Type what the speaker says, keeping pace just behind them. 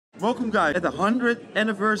Welcome guys at the 100th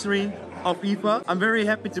anniversary of IFA. I'm very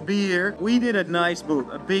happy to be here. We did a nice booth,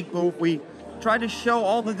 a big booth. We tried to show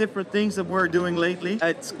all the different things that we're doing lately.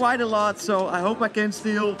 It's quite a lot, so I hope I can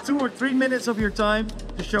steal 2 or 3 minutes of your time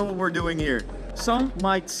to show what we're doing here. Some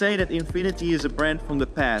might say that Infinity is a brand from the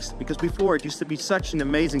past, because before it used to be such an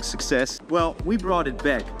amazing success. Well, we brought it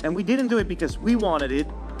back, and we didn't do it because we wanted it,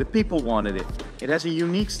 the people wanted it. It has a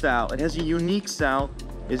unique style, it has a unique sound,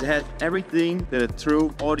 it has everything that a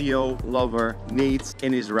true audio lover needs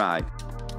in his ride.